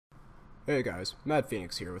Hey guys, Mad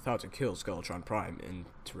Phoenix here with how to kill Skeletron Prime in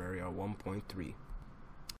Terraria 1.3.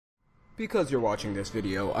 Because you're watching this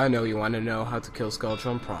video, I know you want to know how to kill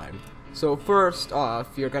Skeletron Prime. So first off,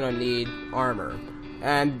 you're gonna need armor.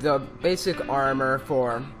 And the basic armor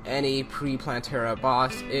for any pre-Plantera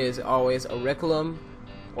boss is always auriculum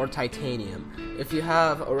or titanium. If you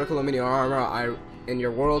have auriculum in your armor, in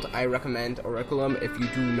your world, I recommend auriculum. If you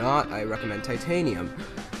do not, I recommend titanium.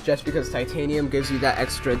 Just because titanium gives you that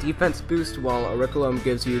extra defense boost, while auriculum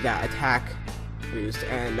gives you that attack boost,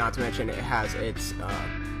 and not to mention it has its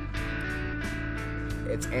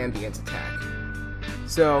ambient attack.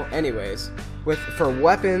 So, anyways, for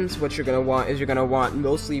weapons, what you're gonna want is you're gonna want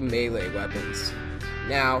mostly melee weapons.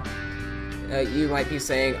 Now, you might be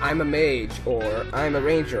saying, I'm a mage, or I'm a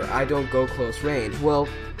ranger, I don't go close range. Well,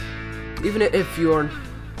 even if you're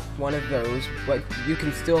one of those, but you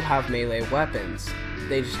can still have melee weapons.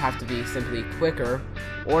 They just have to be simply quicker,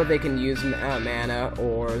 or they can use mana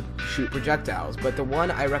or shoot projectiles. But the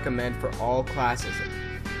one I recommend for all classes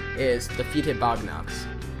is Defeated Bognox.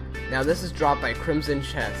 Now this is dropped by Crimson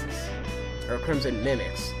Chests, or Crimson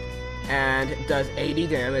Mimics, and does 80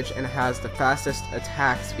 damage and has the fastest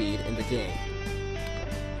attack speed in the game.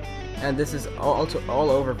 And this is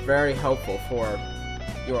all over very helpful for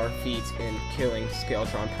your feat in killing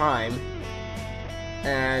Skeletron Prime,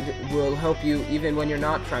 and will help you even when you're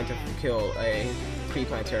not trying to kill a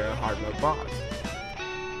pre-Plantera hard mode boss.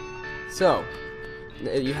 So,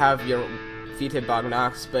 you have your Defeated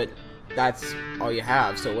Bognox, but that's all you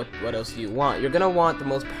have, so what else do you want? You're gonna want the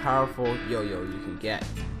most powerful yo-yo you can get.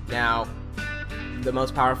 Now, the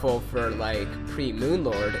most powerful for like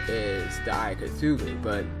pre-Moonlord is the Eye Cthulhu,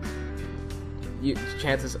 but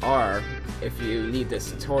chances are, if you need this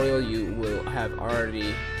tutorial, you will have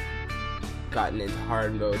already gotten into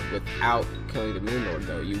hard mode without killing the Moonlord,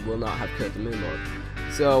 though. You will not have killed the Moonlord.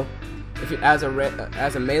 So, if you as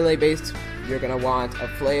a melee based, you're gonna want a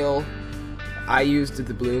flail. I used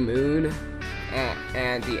the Blue Moon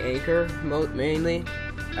and the Anchor mainly.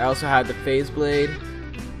 I also had the Phase Blade,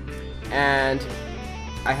 and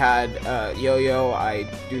I had yo-yo.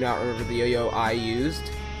 I do not remember the yo-yo I used.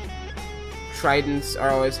 Tridents are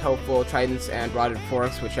always helpful, tridents and rotted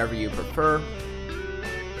forks, whichever you prefer.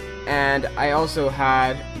 And I also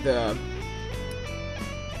had the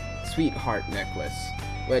Sweetheart necklace,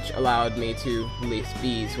 which allowed me to release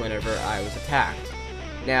bees whenever I was attacked.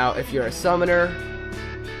 Now, if you're a summoner,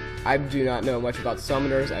 I do not know much about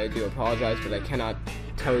summoners, I do apologize, but I cannot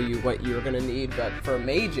tell you what you're gonna need. But for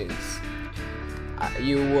mages,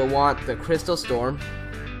 you will want the Crystal Storm,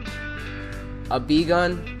 a bee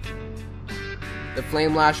gun, the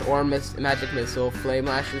Flame Lash or Magic Missile. Flame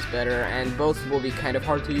Lash is better, and both will be kind of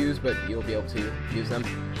hard to use, but you'll be able to use them.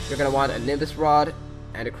 You're going to want a Nimbus Rod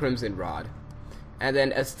and a Crimson Rod. And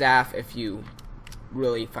then a staff if you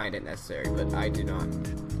really find it necessary, but I do not.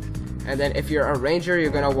 And then if you're a ranger,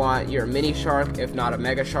 you're going to want your Mini Shark, if not a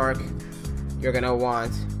Mega Shark. You're going to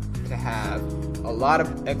want to have a lot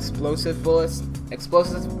of explosive bullets,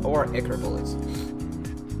 explosives or Ichor bullets.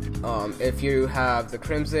 If you have the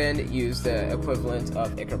Crimson, use the equivalent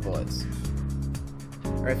of Ichor bullets.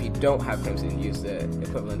 Or if you don't have Crimson, use the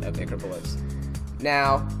equivalent of Ichor bullets.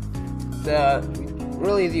 Now,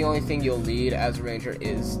 really the only thing you'll need as a ranger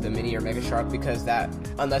is the Mini or Mega Shark, because that,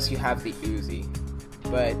 unless you have the Uzi.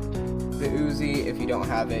 But the Uzi, if you don't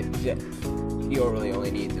have it, you'll really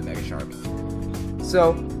only need the Mega Shark.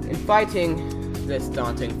 So, in fighting this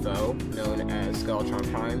daunting foe, known as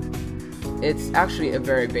Skeletron Prime, it's actually a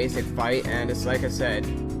very basic fight, and it's like I said,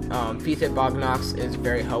 Defeated Bognox is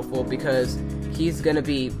very helpful because he's going to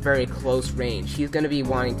be very close range. He's going to be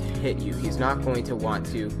wanting to hit you. He's not going to want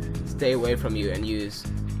to stay away from you and use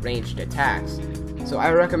ranged attacks. So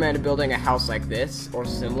I recommend building a house like this, or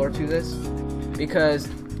similar to this, because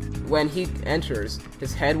when he enters,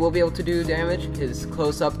 his head will be able to do damage, his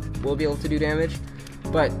close-up will be able to do damage,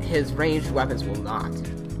 but his ranged weapons will not.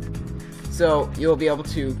 So you'll be able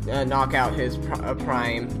to knock out his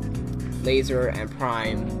Prime Laser and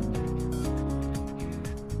Prime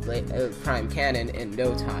Cannon in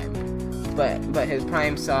no time. But his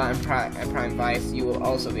Prime Saw and Prime Vice you will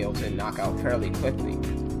also be able to knock out fairly quickly.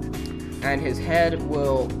 And his head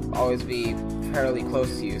will always be fairly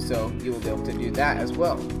close to you, so you will be able to do that as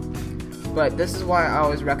well. But this is why I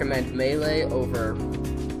always recommend melee over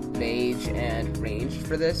mage and ranged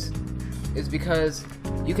for this, is because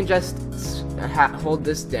you can just hold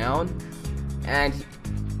this down and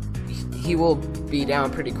he will be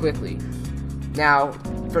down pretty quickly. Now,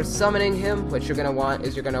 for summoning him, what you're going to want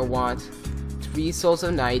is you're going to want 3 Souls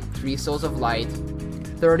of Night, 3 Souls of Light,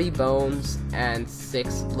 30 bones, and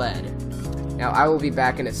 6 lead. Now I will be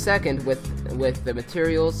back in a second with the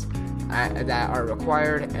materials that are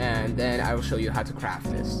required, and then I will show you how to craft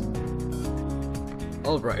this.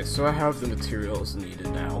 Alright, so I have the materials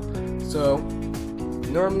needed now. So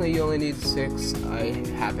normally you only need 6, I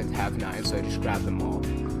happen to have 9, so I just grabbed them all.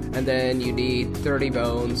 And then you need 30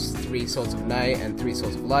 bones, 3 souls of night, and 3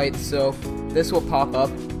 souls of light. So this will pop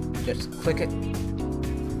up, just click it.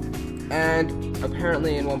 And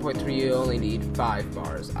apparently in 1.3 you only need 5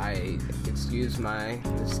 bars. Excuse my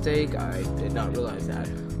mistake, I did not realize that.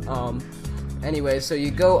 Anyway, so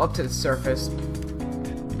you go up to the surface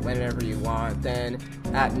whenever you want, then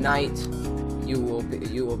at night you will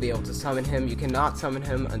be able to summon him. You cannot summon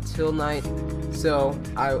him until night, so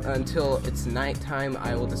until it's nighttime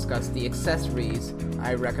I will discuss the accessories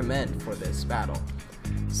I recommend for this battle.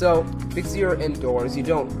 So because you're indoors, you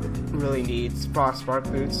don't really need spark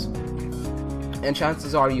boots, and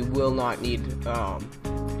chances are you will not need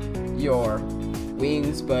your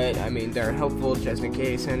wings, but I mean they're helpful just in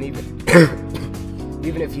case. And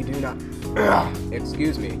even if you do not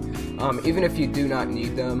excuse me, even if you do not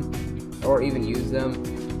need them or even use them,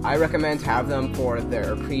 I recommend to have them for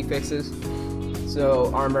their prefixes.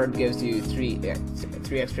 So armored gives you 3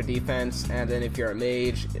 extra defense, and then if you're a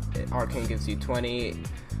mage, arcane gives you 20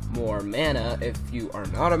 more mana. If you are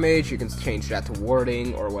not a mage, you can change that to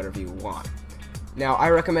warding or whatever you want. Now I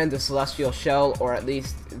recommend the celestial shell, or at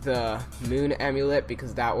least the moon amulet,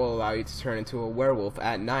 because that will allow you to turn into a werewolf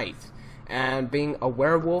at night. And being a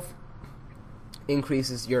werewolf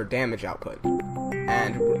increases your damage output,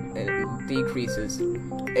 and it increases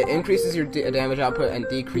your damage output and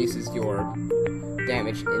decreases your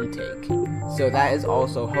damage intake, so that is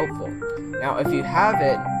also helpful. Now if you have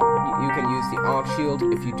it, you can use the Ankh shield.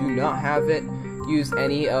 If you do not have it, use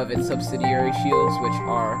any of its subsidiary shields, which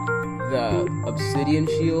are the obsidian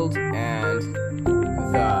shield and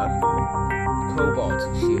the cobalt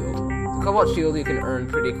shield. The cobalt shield you can earn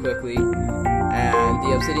pretty quickly, and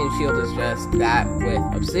the obsidian shield is just that with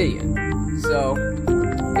obsidian. So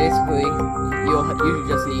basically you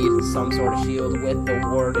just need some sort of shield with the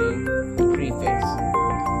warding prefix.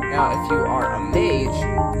 Now if you are a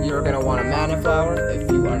mage, you're going to want a mana flower.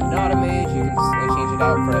 If you are not a mage, you can change it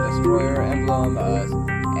out for a destroyer emblem,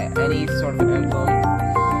 any sort of emblem.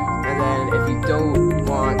 And then if you don't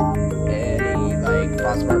want any like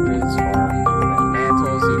crossbar boots or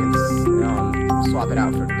mantles, you can swap it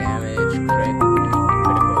out for damage,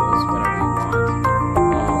 criticals, whatever you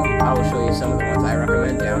want. I will show you some of the ones I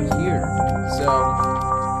recommend down here. So,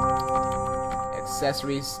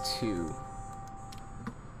 accessories 2.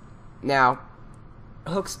 Now,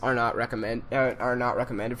 hooks are not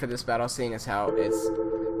recommended for this battle, seeing as how it's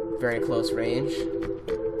very close range.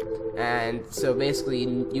 And so basically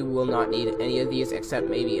you will not need any of these except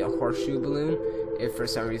maybe a horseshoe balloon. If for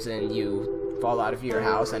some reason you fall out of your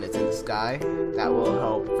house and it's in the sky, that will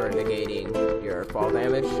help for negating your fall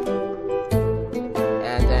damage.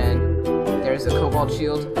 And then there's a cobalt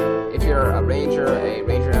shield. If you're a ranger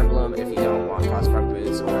emblem. If you don't want crossbar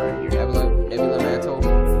boots or your nebula mantle.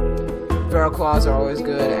 Feral claws are always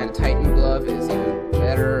good, and titan glove is even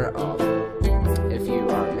better if you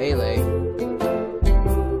are melee.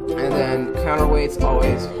 And then counterweights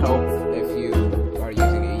always help if you are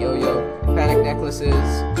using a yo-yo. Panic necklaces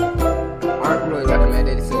aren't really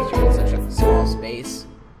recommended since you're in such a small space.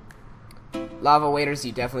 Lava waders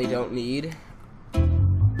you definitely don't need.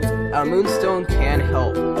 A moonstone can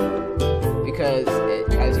help because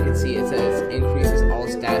as you can see, it says increases all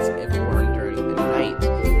stats if worn during the night,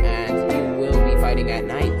 and you will be fighting at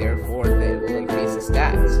night, therefore they will increase the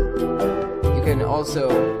stats. You can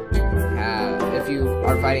also if you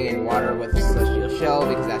are fighting in water with a celestial shell,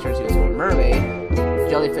 because that turns you into a mermaid,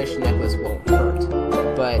 jellyfish necklace won't hurt.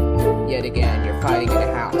 But yet again, you're fighting in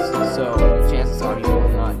a house, so chances are you will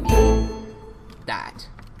not need that.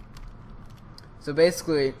 So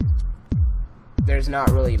basically, there's not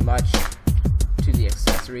really much to the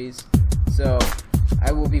accessories. So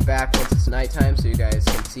I will be back once it's nighttime so you guys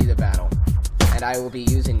can see the battle. And I will be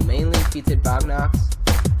using mainly Feated Bognox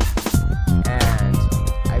and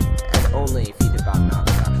only Feated Bognox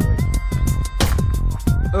actually.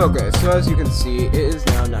 Okay, so as you can see, it is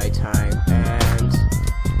now nighttime, and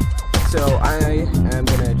so I am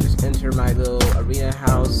gonna just enter my little arena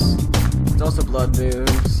house. It's also blood moon,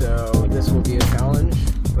 so this will be a challenge,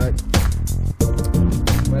 but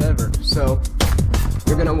whatever. So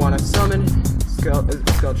you're gonna want to summon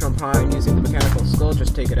Skeletron Prime using the mechanical skull.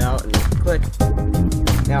 Just take it out and click.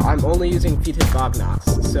 Now I'm only using Feated Bognox,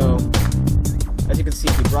 so as you can see,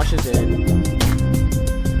 he brushes in,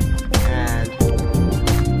 and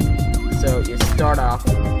so you start off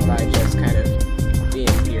by just kind of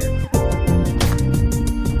being here.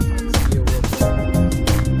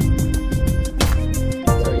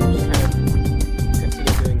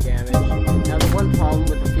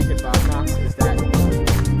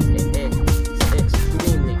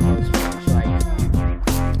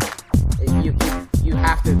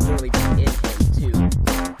 have to literally be in him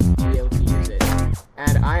to be able to use it.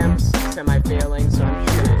 And I am semi-failing, so I'm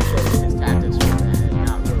just gonna show you his tactics for that and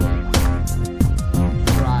not really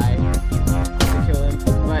try to kill him.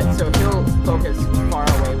 But so he'll focus far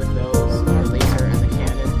away with those, the laser and the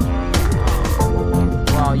cannon,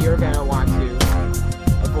 while you're gonna want to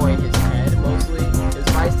avoid his head mostly. His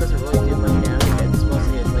vice doesn't really do much damage, it's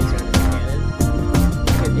mostly his laser and his cannon.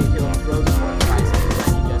 He'll throw the 5 seconds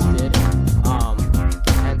like he just did,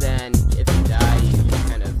 and then if you die, he just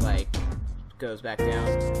kind of like goes back down.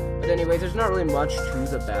 But anyway, there's not really much to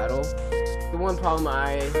the battle. The one problem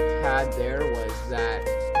I had there was that,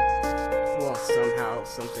 well, somehow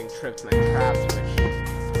something tripped my traps, which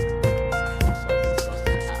wasn't supposed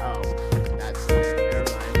to. Oh, that's there. Never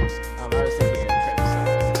mind. I was thinking it tripped some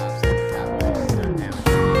of the traps, and that would have done damage.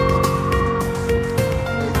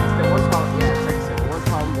 The one problem, yeah, like I said, the one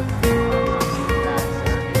problem with not seeing that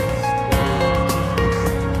there is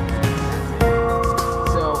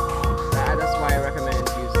so that's why I recommend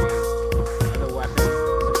using the weapon.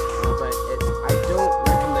 But I don't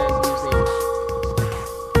recommend using.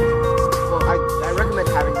 Well, I recommend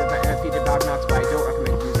having the featured dog knocks, but I don't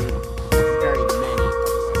recommend using very many of the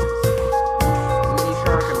weapons. Mini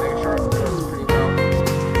Shark and Mega Shark works pretty well.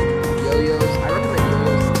 Yo-yos, I recommend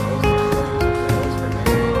yo-yos the most. Yo-yos for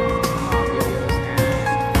melee, yo-yos and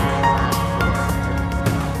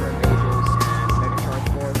for mages, and Mega Shark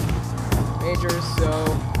for majors. So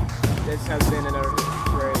this has been another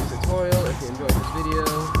Terraria tutorial. If you enjoyed this video,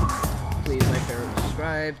 please like, share, and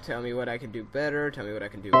subscribe. Tell me what I can do better. Tell me what I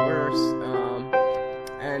can do worse.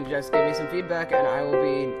 And just give me some feedback, and I will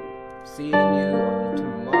be seeing you